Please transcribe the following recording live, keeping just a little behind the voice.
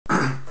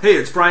Hey,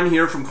 it's Brian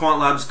here from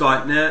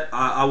quantlabs.net.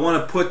 I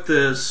want to put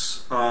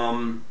this,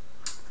 we'll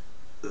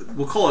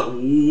call it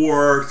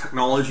war,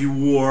 technology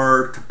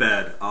war, to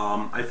bed.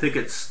 I think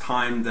it's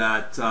time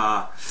that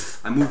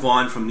I move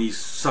on from these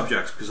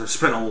subjects because I've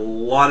spent a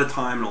lot of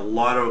time and a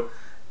lot of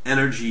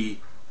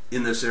energy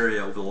in this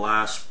area over the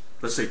last,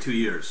 let's say, 2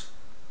 years.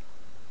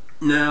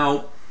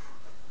 Now,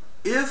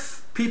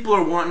 if people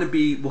are wanting to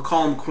be, we'll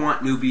call them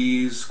quant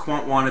newbies,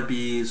 quant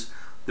wannabes,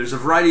 there's a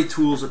variety of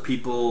tools that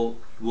people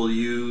will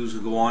use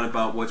and go on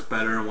about what's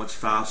better and what's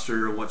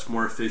faster and what's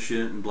more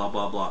efficient and blah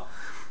blah blah.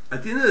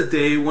 At the end of the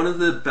day, one of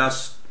the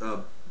best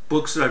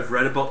books that I've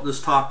read about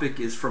this topic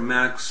is from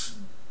Max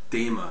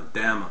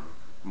Dama.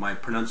 My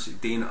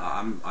pronunciation,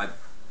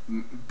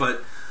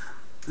 but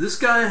this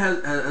guy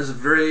has a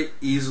very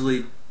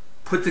easily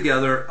put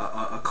together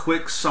a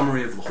quick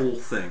summary of the whole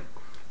thing.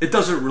 It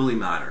doesn't really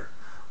matter.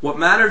 What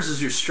matters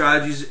is your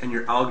strategies and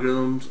your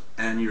algorithms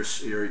and your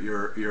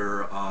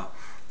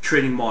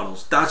trading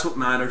models. That's what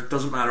matters. It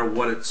doesn't matter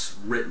what it's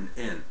written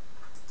in.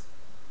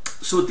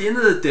 So at the end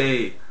of the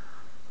day,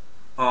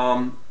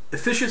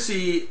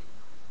 efficiency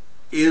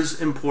is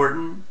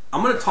important.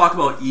 I'm going to talk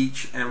about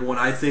each and what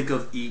I think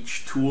of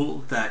each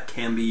tool that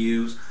can be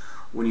used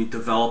when you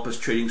develop a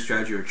trading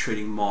strategy or a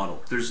trading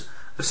model. There's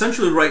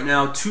essentially right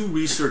now two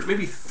research,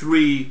 maybe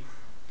three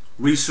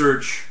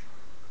research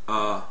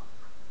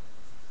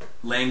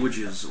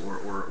languages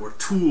or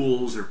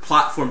tools or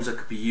platforms that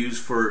could be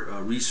used for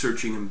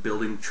researching and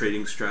building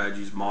trading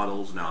strategies,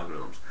 models, and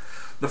algorithms.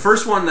 The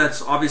first one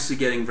that's obviously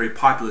getting very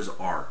popular is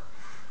R.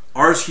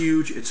 R is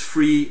huge, it's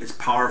free, it's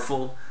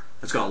powerful,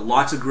 it's got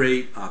lots of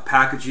great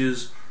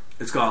packages,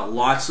 it's got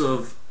lots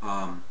of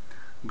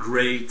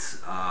great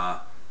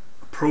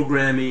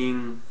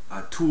programming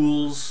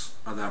tools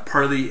that are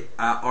part of the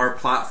R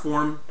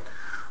platform.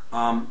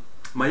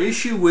 My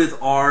issue with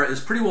R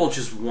is pretty well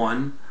just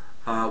one.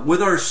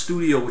 With our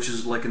studio, which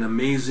is like an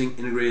amazing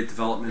integrated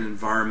development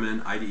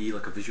environment, IDE,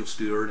 like a Visual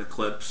Studio or an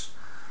Eclipse,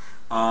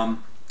 but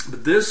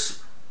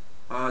this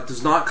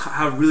does not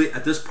have really,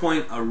 at this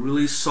point, a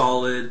really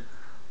solid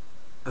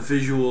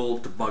visual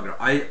debugger.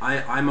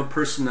 I'm a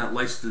person that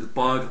likes to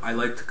debug. I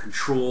like to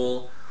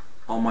control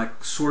all my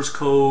source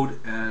code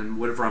and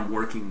whatever I'm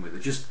working with.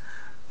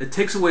 It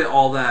takes away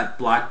all that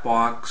black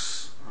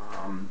box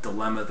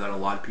dilemma that a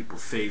lot of people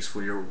face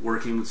when you're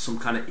working with some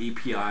kind of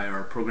API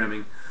or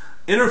programming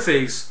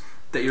interface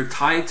that you're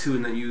tied to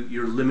and that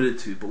you're limited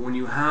to. But when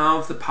you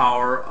have the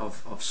power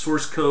of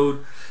source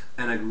code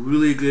and a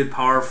really good,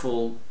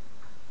 powerful,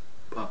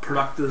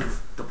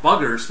 productive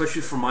debugger,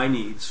 especially for my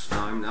needs,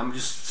 I'm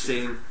just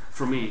saying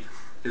for me,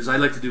 is I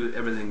like to do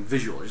everything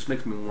visual. It just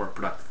makes me more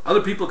productive.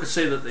 Other people could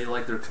say that they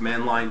like their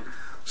command line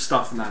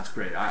stuff, and that's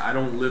great. I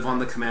don't live on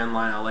the command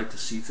line. I like to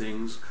see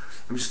things.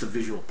 I'm just a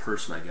visual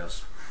person, I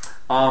guess.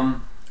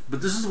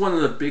 But this is one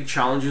of the big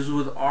challenges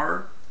with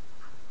R.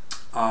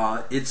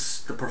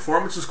 The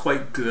performance is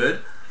quite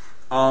good.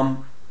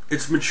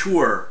 It's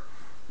mature,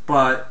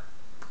 but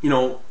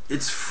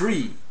it's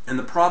free. And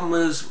the problem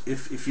is,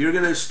 if you're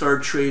going to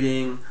start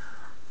trading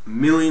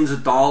millions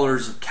of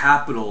dollars of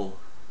capital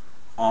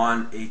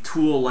on a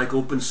tool like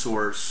open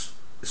source,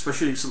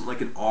 especially something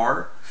like an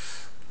R,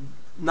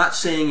 not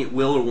saying it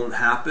will or won't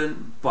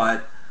happen,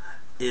 but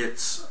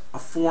it's a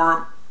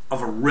form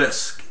of a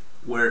risk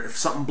where if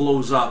something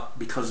blows up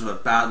because of a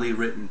badly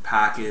written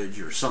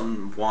package or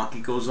something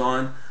wonky goes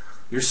on,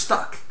 you're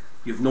stuck.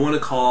 You have no one to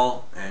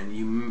call, and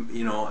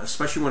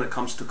especially when it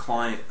comes to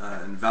client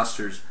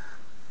investors,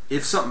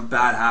 if something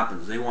bad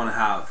happens, they want to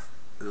have,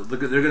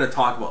 they're going to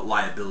talk about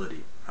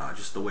liability,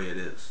 just the way it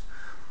is.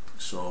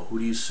 So who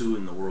do you sue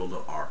in the world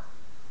of R?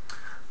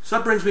 So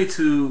that brings me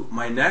to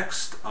my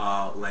next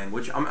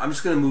language. I'm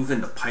just going to move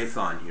into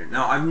Python here.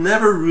 Now, I've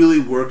never really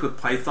worked with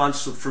Python,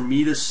 so for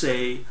me to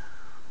say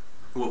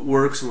what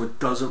works and what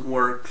doesn't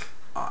work,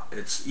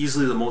 it's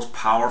easily the most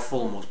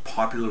powerful and most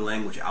popular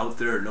language out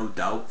there, no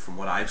doubt, from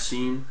what I've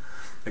seen.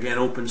 Again,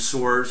 open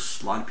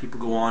source. A lot of people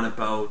go on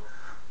about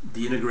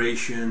the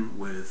integration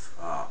with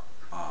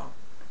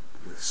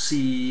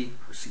C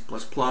or C++,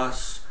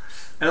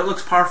 and it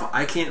looks powerful.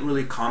 I can't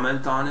really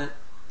comment on it,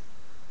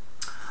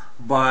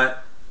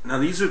 but now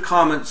these are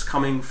comments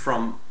coming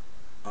from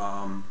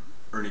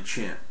Ernie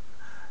Chan.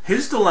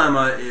 His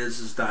dilemma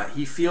is that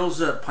he feels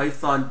that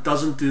Python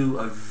doesn't do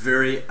a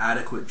very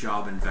adequate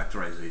job in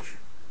vectorization.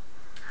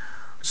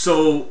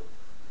 So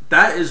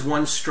that is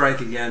one strike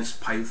against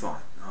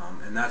Python,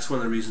 and that's one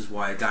of the reasons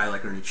why a guy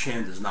like Ernie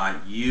Chan does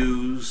not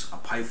use a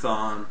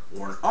Python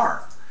or an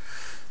R.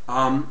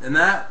 And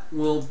that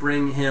will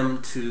bring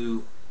him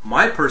to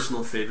my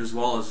personal favorite, as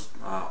well as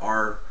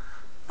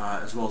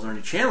as well as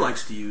Ernie Chan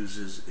likes to use,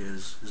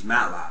 is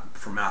Matlab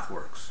for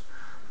MathWorks.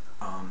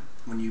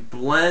 When you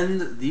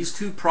blend these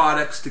two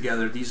products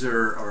together, these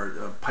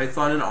are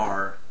Python and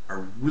R,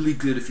 are really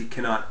good if you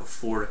cannot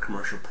afford a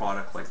commercial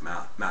product like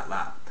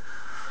Matlab.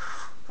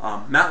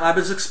 Matlab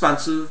is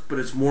expensive, but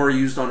it's more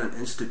used on an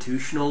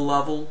institutional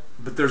level,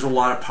 but there's a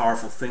lot of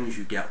powerful things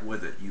you get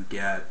with it. You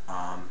get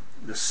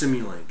the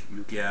Simulink,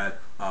 you get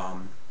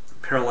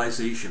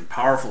parallelization,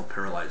 powerful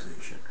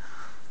parallelization.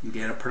 You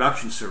get a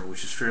production server,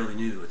 which is fairly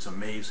new. It's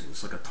amazing.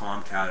 It's like a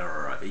Tomcat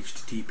or a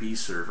HTTP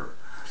server.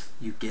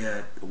 You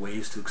get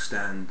ways to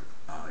extend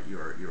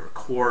your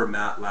core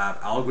MATLAB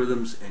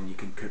algorithms, and you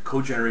can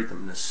co-generate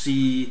them in a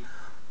C,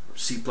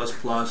 C++,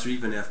 or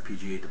even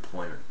FPGA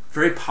deployment.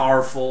 Very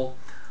powerful.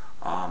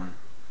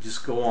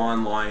 Just go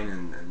online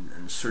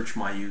and search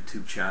my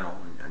YouTube channel,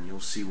 and you'll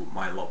see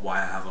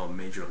why I have a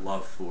major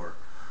love for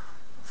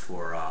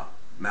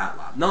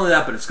MATLAB. Not only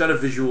that, but it's got a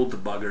visual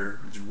debugger.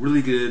 It's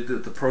really good.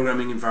 The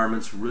programming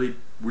environment's really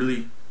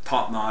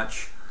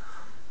top-notch.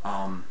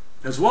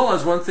 As well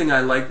as one thing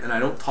I like, and I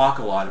don't talk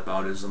a lot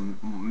about, is a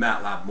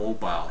Matlab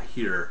Mobile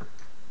here.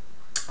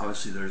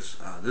 Obviously there's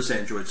this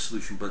Android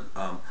solution, but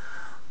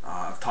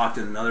I've talked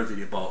in another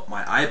video about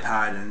my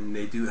iPad, and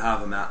they do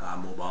have a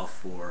Matlab Mobile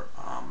for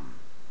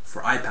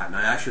iPad. And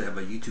I actually have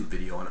a YouTube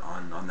video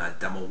on that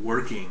demo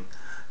working,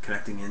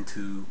 connecting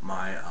into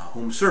my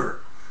home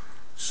server.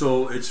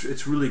 So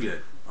it's really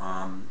good,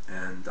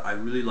 and I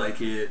really like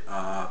it.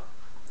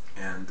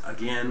 And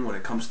again, when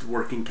it comes to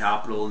working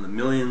capital in the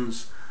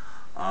millions,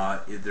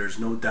 there's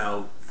no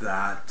doubt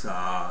that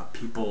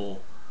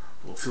people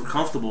will feel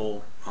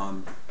comfortable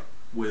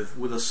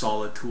with a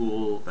solid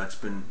tool that's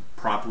been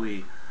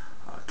properly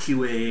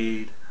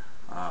QA'd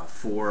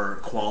for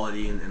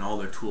quality in all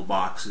their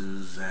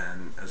toolboxes.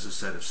 And as I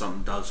said, if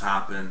something does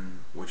happen,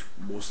 which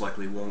most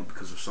likely won't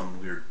because of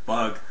some weird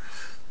bug,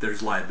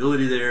 there's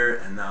liability there,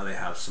 and now they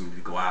have somebody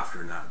to go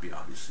after, and that would be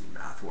obviously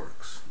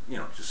MathWorks. You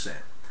know, just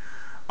saying.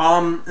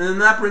 And then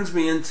that brings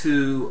me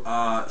into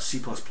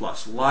C++.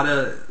 A lot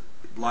of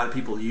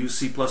people use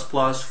C++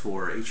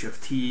 for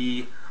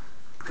HFT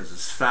because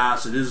it's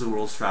fast. It is the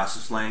world's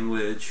fastest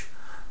language.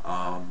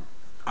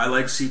 I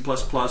like C++.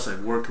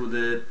 I've worked with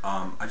it.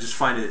 I just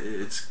find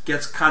it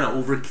gets kind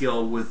of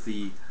overkill with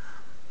the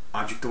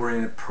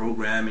object-oriented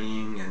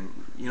programming, and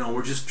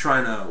we're just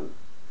trying to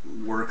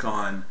work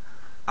on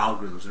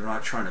algorithms. They're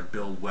not trying to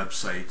build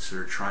websites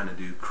or trying to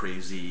do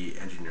crazy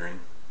engineering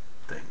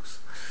things.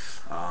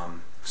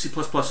 C++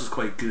 is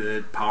quite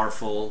good,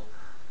 powerful.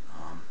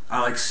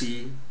 I like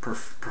C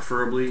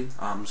preferably,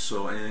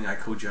 so anything I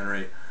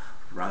co-generate,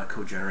 I'd rather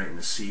co-generate in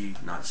the C,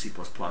 not C++.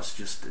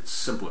 Just it's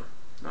simpler.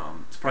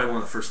 It's probably one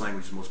of the first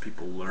languages most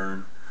people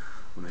learn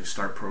when they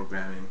start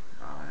programming,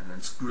 and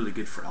it's really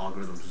good for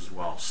algorithms as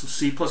well. So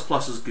C++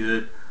 is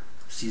good.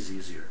 C is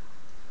easier.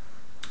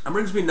 That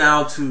brings me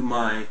now to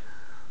my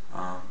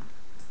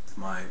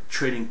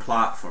trading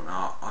platform.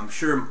 Now, I'm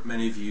sure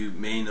many of you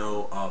may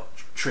know of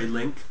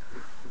TradeLink.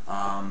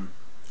 And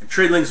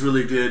TradeLink is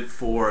really good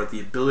for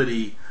the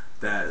ability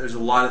that there's a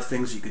lot of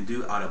things you can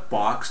do out of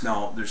box.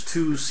 Now,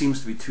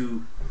 seems to be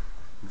two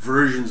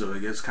versions of it.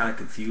 It gets kind of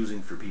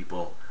confusing for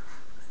people.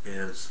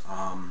 There's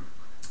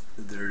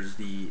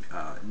the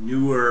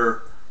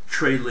newer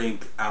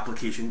TradeLink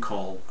application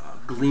called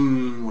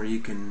Glean, where you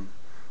can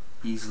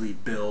easily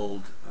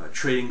build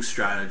trading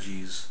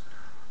strategies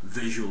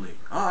visually.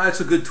 It's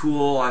a good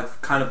tool.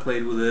 I've kind of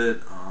played with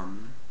it,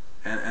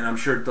 and I'm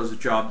sure it does the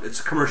job. It's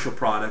a commercial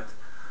product.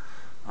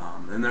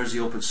 And there's the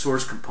open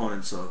source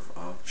components of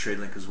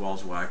TradeLink, as well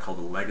as what I call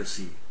the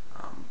legacy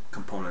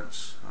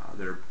components.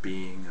 They're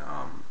being,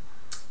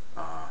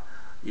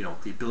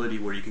 the ability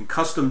where you can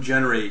custom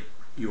generate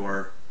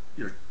your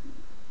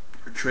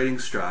trading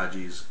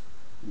strategies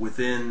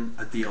within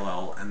a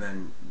DLL, and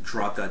then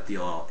drop that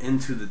DLL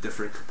into the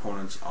different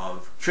components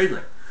of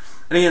TradeLink.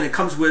 And again, it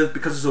comes with,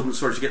 because it's open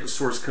source, you get the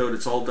source code.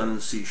 It's all done in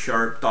C#,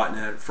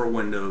 .NET for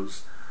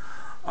Windows.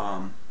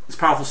 It's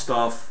powerful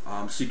stuff,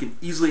 so you can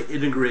easily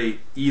integrate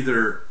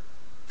either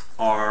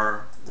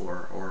R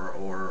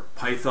or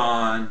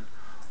Python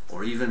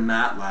or even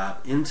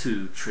MATLAB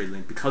into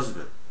TradeLink because of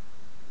it.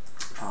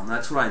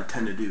 That's what I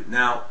intend to do.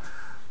 Now,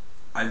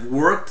 I've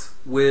worked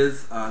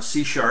with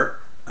C#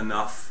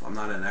 enough. I'm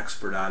not an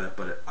expert at it,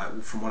 but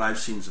from what I've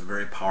seen, it's a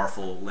very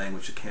powerful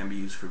language that can be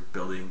used for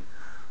building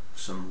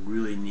some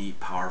really neat,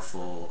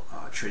 powerful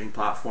trading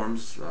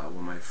platforms.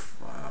 One of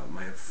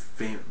my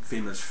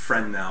famous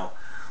friend now,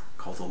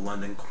 called the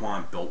London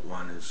Quant, built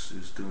one,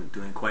 is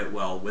doing quite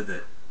well with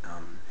it.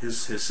 His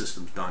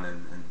system's done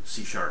in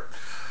C#.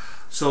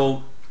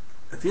 So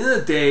at the end of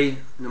the day,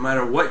 no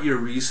matter what your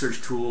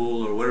research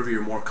tool or whatever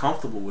you're more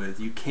comfortable with,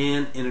 you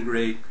can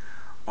integrate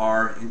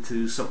R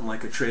into something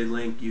like a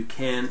TradeLink. You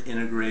can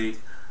integrate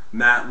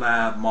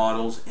MATLAB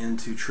models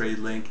into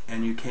TradeLink,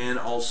 and you can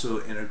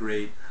also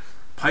integrate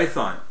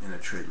Python in a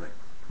TradeLink.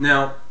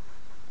 Now,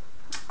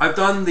 I've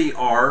done the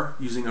R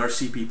using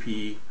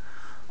RCPP,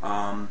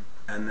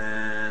 and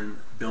then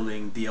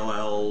building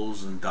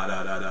DLLs and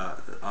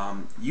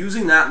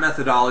using that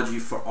methodology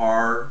for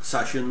R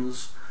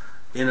sessions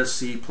in a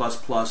C++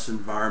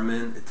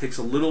 environment. It takes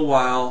a little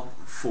while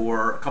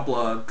for a couple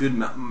of good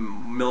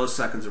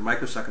milliseconds or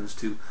microseconds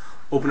to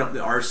open up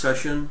the R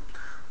session.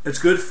 It's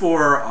good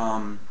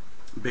for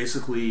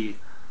basically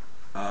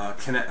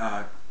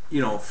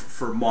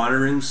for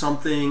monitoring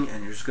something,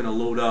 and you're just going to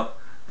load up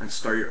and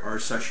start your R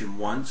session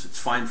once. It's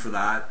fine for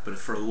that, but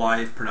for a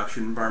live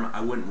production environment,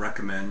 I wouldn't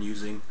recommend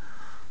using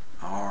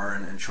R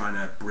and trying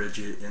to bridge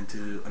it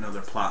into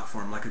another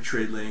platform like a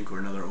TradeLink or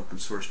another open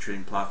source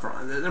trading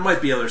platform. There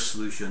might be other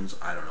solutions,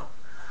 I don't know.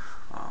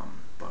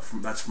 But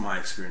that's from my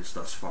experience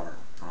thus far.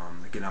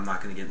 Again, I'm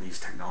not going to get in these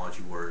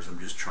technology wars. I'm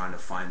just trying to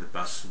find the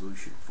best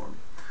solution for me.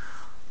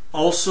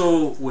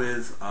 Also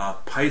with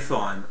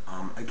Python,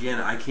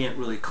 again, I can't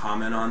really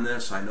comment on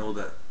this. I know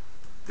that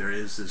there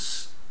is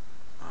this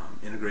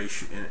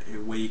integration, a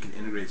way you can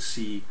integrate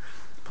C++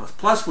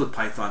 with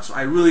Python, so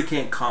I really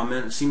can't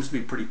comment. It seems to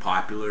be pretty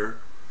popular.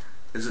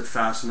 Is it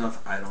fast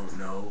enough? I don't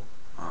know.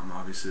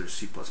 Obviously there's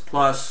C++. But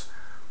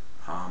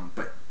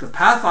the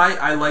path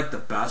I like the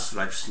best that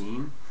I've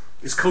seen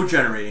is code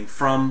generating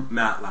from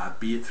Matlab,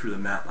 be it through the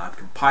Matlab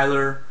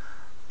compiler,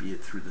 be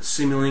it through the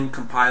Simulink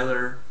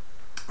compiler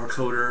or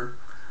coder,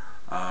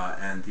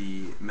 and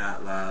the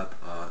Matlab,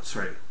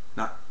 sorry,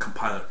 not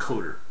compiler,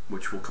 coder,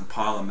 which will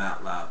compile a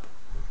Matlab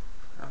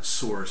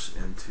source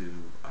into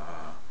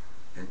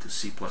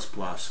C++,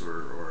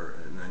 or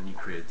and then you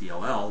create a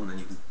DLL, and then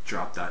you can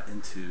drop that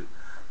into,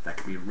 that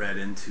can be read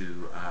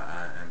into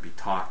and be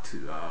talked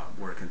to,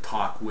 where it can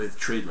talk with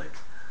TradeLink.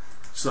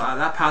 So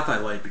that path I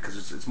like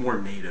because it's more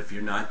native.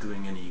 You're not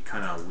doing any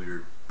kind of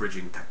weird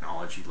bridging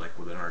technology like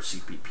with an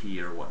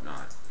RCPP or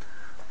whatnot.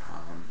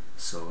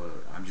 So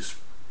I'm just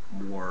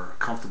more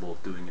comfortable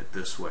doing it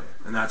this way,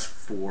 and that's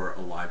for a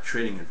live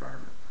trading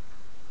environment.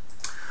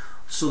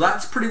 So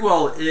that's pretty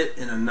well it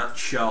in a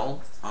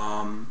nutshell.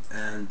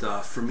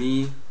 For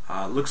me,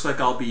 looks like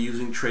I'll be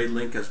using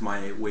TradeLink as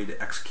my way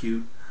to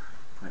execute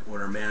my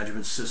order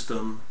management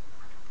system,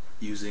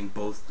 using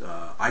both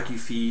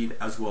IQFeed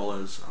as well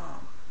as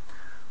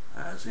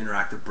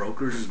Interactive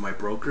Brokers as my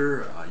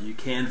broker. You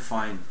can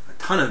find a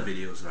ton of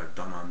videos that I've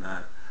done on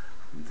that,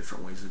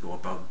 different ways to go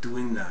about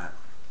doing that,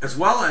 as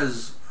well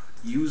as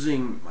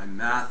using my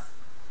Matlab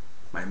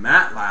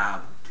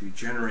to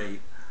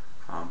generate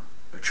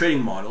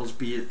trading models,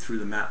 be it through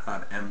the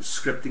Matlab M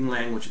scripting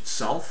language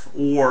itself,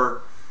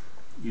 or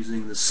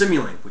using the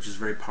Simulink, which is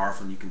very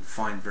powerful, and you can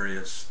find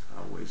various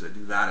ways I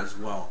do that as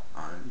well.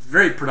 It's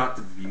very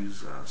productive to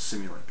use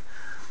Simulink.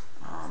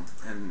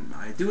 And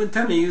I do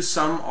intend to use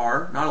some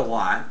R, not a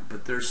lot,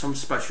 but there's some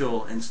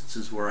special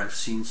instances where I've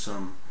seen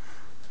some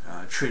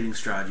trading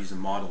strategies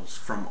and models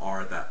from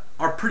R that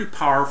are pretty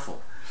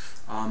powerful.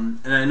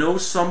 And I know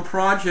some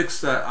projects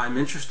that I'm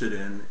interested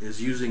in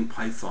is using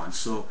Python,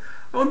 so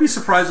I wouldn't be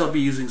surprised I'll be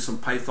using some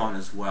Python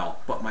as well.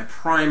 But my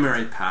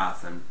primary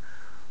path and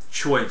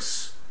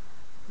choice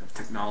of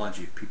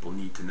technology, if people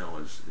need to know,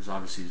 is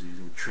obviously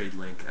using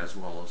TradeLink as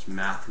well as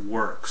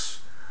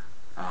MathWorks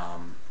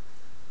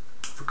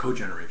for code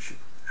generation,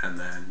 and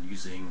then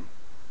using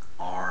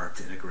R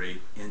to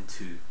integrate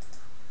into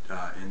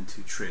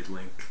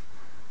TradeLink,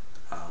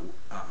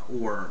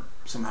 or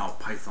somehow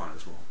Python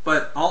as well.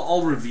 But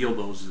I'll reveal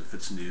those if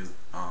it's new.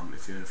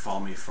 If you're going to follow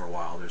me for a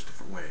while, there's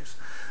different ways.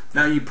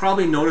 Now you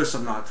probably notice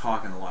I'm not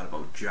talking a lot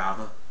about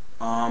Java.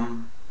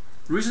 The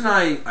reason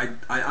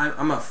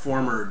I'm a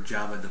former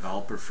Java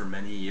developer for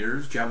many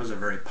years. Java is a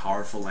very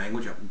powerful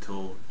language up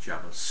until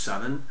Java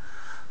 7.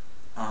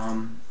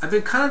 I've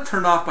been kind of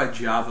turned off by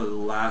Java the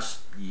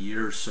last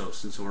year or so,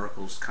 since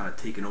Oracle's kind of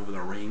taken over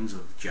the reins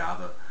of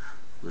Java.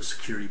 The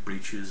security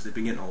breaches, they've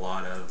been getting a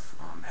lot of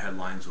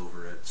headlines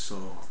over it.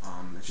 So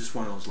it's just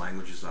one of those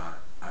languages that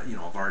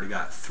I've already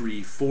got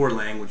 3-4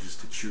 languages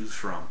to choose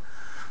from.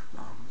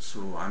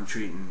 So I'm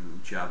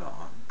treating Java,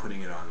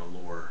 putting it on a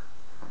lower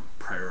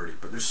priority.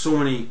 But there's so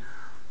many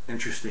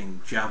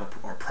interesting Java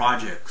or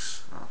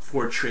projects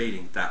for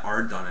trading that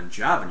are done in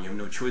Java, and you have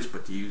no choice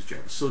but to use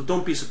Java. So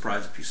don't be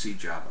surprised if you see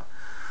Java.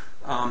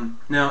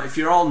 Now, if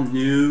you're all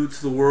new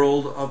to the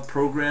world of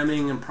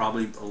programming, and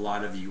probably a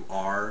lot of you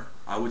are,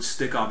 I would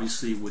stick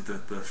obviously with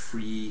the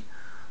free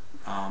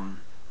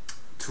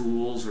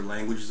tools or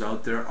languages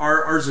out there.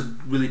 R is a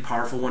really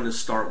powerful one to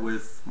start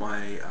with.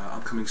 My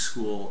upcoming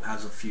school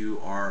has a few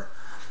R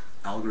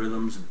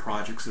algorithms and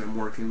projects that I'm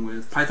working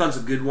with. Python's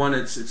a good one.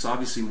 It's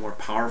obviously more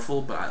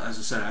powerful, but as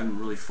I said, I haven't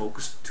really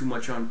focused too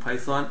much on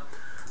Python.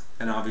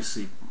 And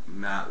obviously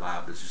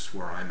Matlab is just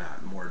where I'm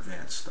at. More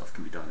advanced stuff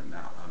can be done in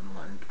Matlab,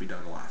 and it can be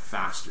done a lot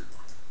faster.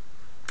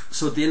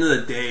 So at the end of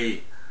the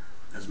day,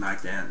 as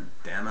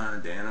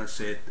Dana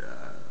said,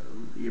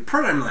 your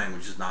programming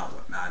language is not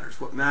what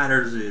matters. What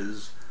matters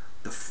is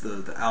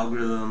the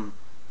algorithm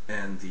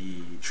and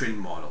the trading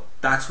model.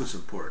 That's what's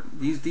important.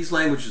 These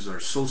languages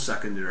are so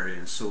secondary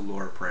and so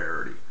lower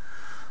priority.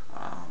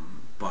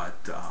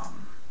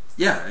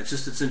 Yeah,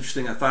 it's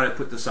interesting. I thought I'd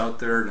put this out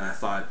there, and I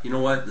thought, you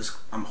know what,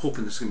 I'm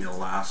hoping this is going to be the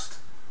last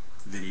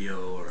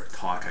video or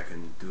talk I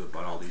can do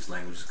about all these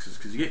languages,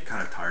 because you get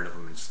kind of tired of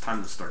them. It's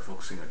time to start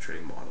focusing on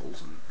trading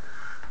models and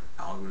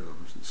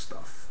algorithms and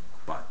stuff.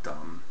 But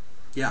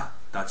yeah,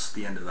 that's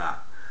the end of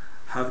that.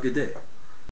 Have a good day.